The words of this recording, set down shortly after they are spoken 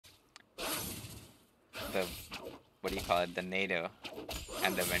the what do you call it? The NATO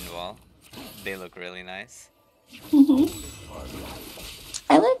and the wind wall. They look really nice.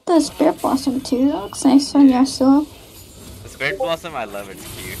 I like the Spirit Blossom too. That looks nice on Yeah. Yasuo. The Spirit Blossom, I love its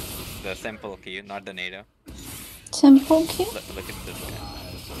Q. The simple Q, not the NATO. Simple cute. Look at this guy.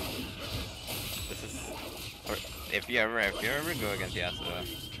 This is for if you ever go against Yasuo.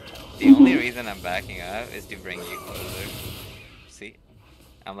 The only reason I'm backing up is to bring you closer. See?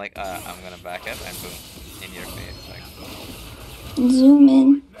 I'm like, I'm gonna back up and boom, in your face. Like, Zoom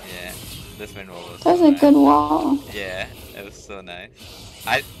in. yeah, this wind wall was That's so a nice. good wall. Yeah, it was so nice.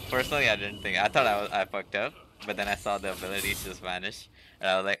 Personally, I didn't think. I thought I fucked up, but then I saw the abilities just vanish, and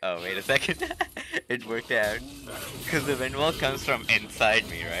I was like, oh wait a second, it worked out. Because the wind wall comes from inside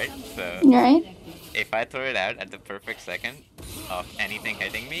me, right? So Right? if I throw it out at the perfect second of anything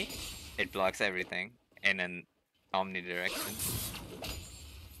hitting me, it blocks everything in an omnidirection.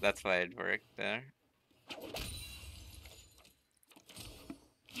 That's why it worked there.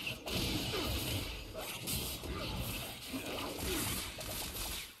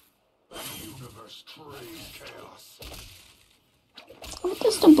 What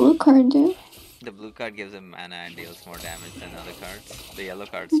does the blue card do? The blue card gives him mana and deals more damage than other cards. The yellow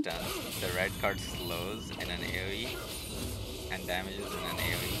card stuns. The red card slows in an AoE and damages in an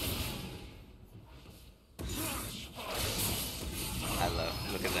AoE.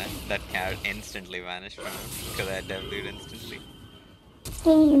 Look at that. That card instantly vanished from him because I W'd instantly. That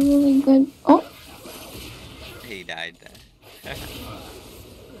was a really good. Oh! He died there.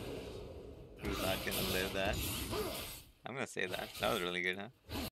 Who's not gonna live that? I'm gonna say that. That was really good, huh?